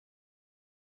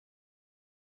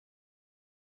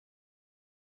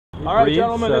All right, breathe,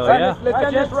 gentlemen, so, let's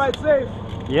end this ride safe.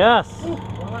 Yes.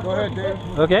 Go ahead,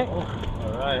 Dave. Okay. All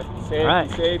right. Safe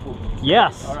and safe.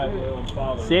 Yes. All right, we'll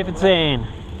follow. Safe and sane.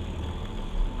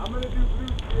 I'm gonna do blue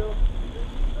steel.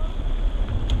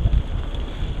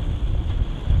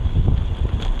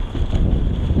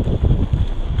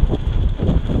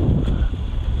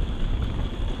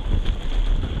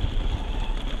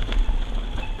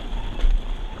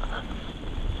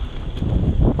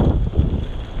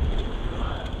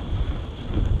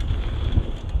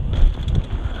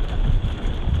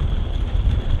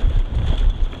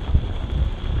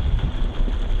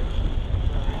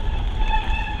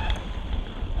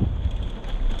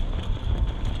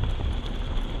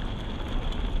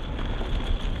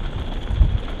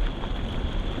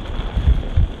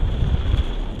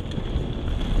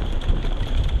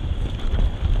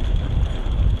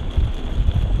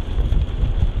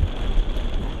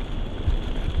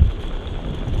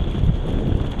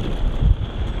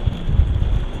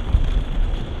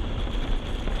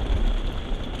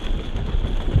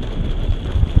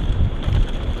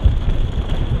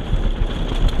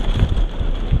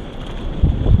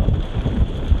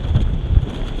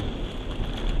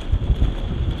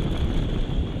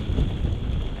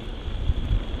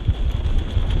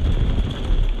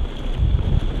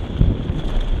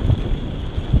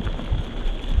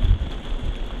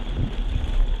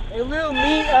 Hey Lou,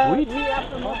 meet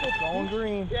after muscle. Going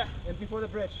green. Yeah, and before the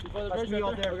bridge. Before the bridge. Meet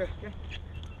all there. Okay.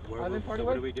 What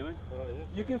are we doing?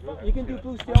 You can do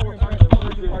blue steel. We're fine.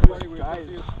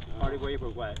 Party wave for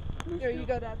what? Here you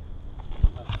go, Dad.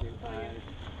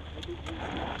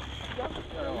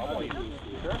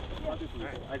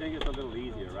 I think it's a little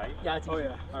easier, right? Yeah, it's easy. Oh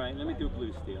yeah. All right, let me do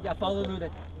blue steel. Yeah, follow Lou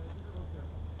then.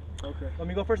 Okay. Let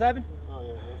me go first, Ivan? Oh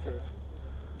yeah. Okay.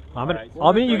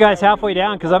 I'll meet you guys halfway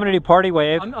down because I'm gonna do party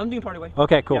wave. I'm doing party wave.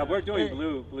 Okay, cool. Yeah, we're doing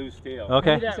blue steel.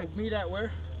 Okay. Meet at where?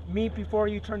 Meet before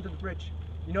you turn to the bridge.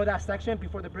 You know that section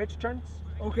before the bridge turns?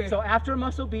 Okay. So after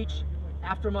Muscle Beach.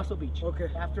 After Muscle Beach. Okay.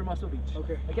 After Muscle Beach.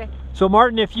 Okay. Okay. So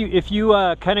Martin, if you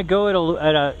kind of go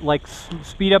at a like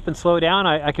speed up and slow down,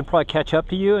 I can probably catch up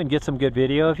to you and get some good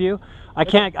video of you. I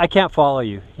can't follow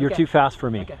you. You're too fast for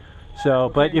me. Okay. So,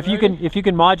 but if you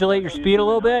can modulate your speed a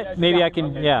little bit, maybe I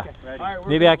can. Yeah. Right,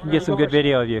 maybe I can get some good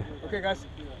video of you. Okay, guys.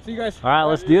 See you guys. All right,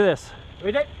 let's do this.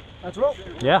 Ready? Let's roll.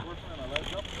 Yeah.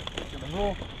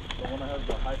 Roll. I want to have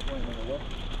the high point on the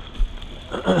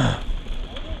left.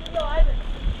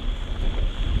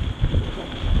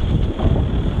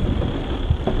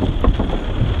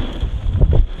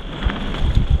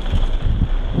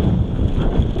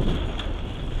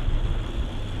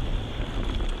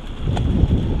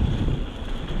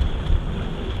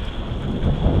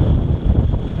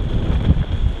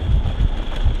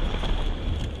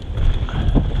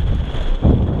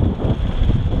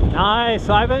 Nice,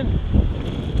 Ivan.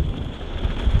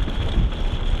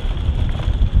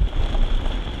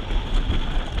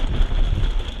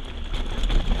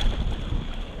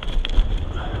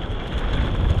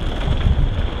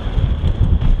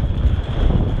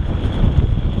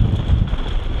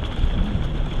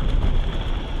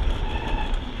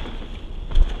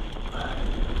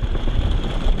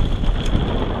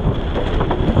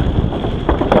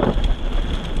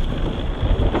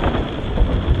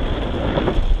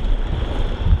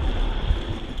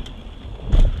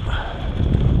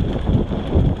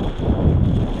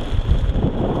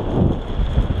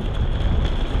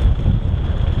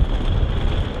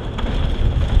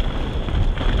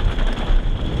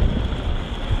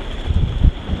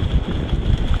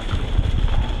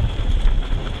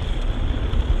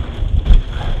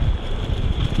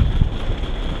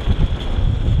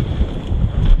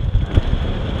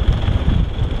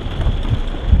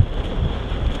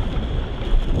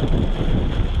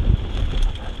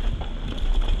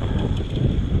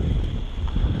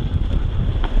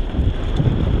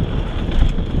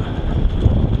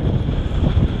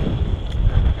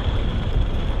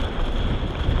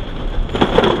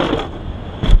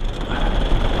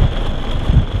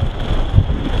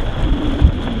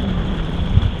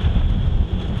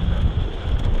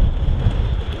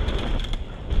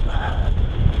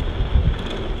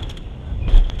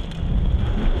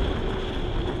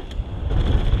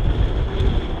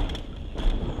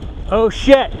 Oh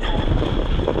shit!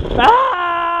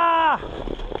 Ah!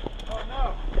 Oh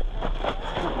no!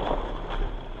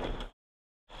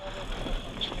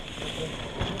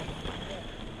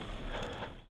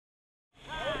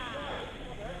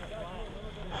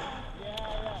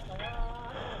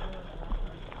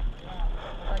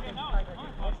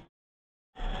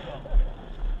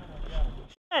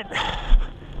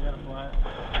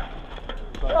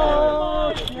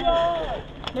 Oh no!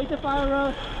 Take the fire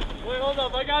road. Wait, hold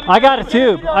up. I got a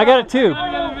tube. I got a tube.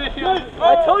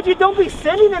 I told you don't be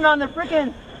sending it on the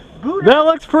freaking Buddha. That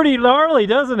looks pretty gnarly,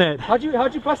 doesn't it? How'd you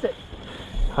bust it?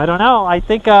 I don't know. I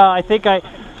think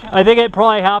it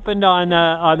probably happened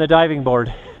on the diving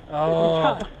board.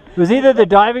 Oh. It was either the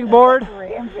diving board.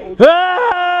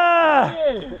 Ah!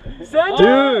 Send Dude,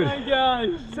 Oh my gosh.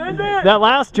 Send it. that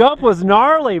last jump was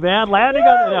gnarly, man. Landing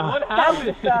on the. What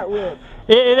happened? That whip.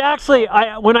 It actually,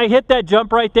 when I hit that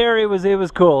jump right there, it was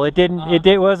cool. It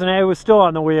was still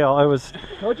on the wheel. It was.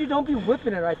 Told you don't be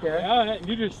whipping it right there. Yeah,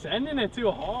 dude, you're sending it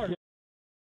too hard.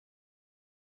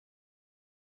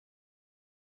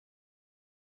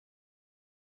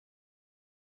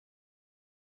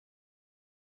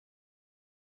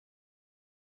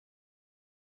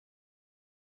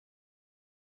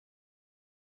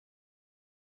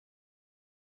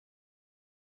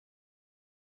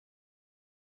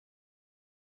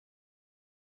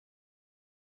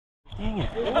 Dang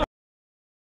it.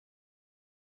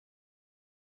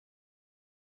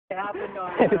 It happened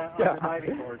on the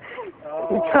diving board.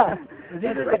 Oh. Was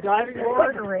either the diving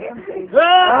board or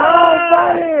Oh,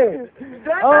 buddy!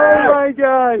 Oh my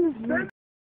God!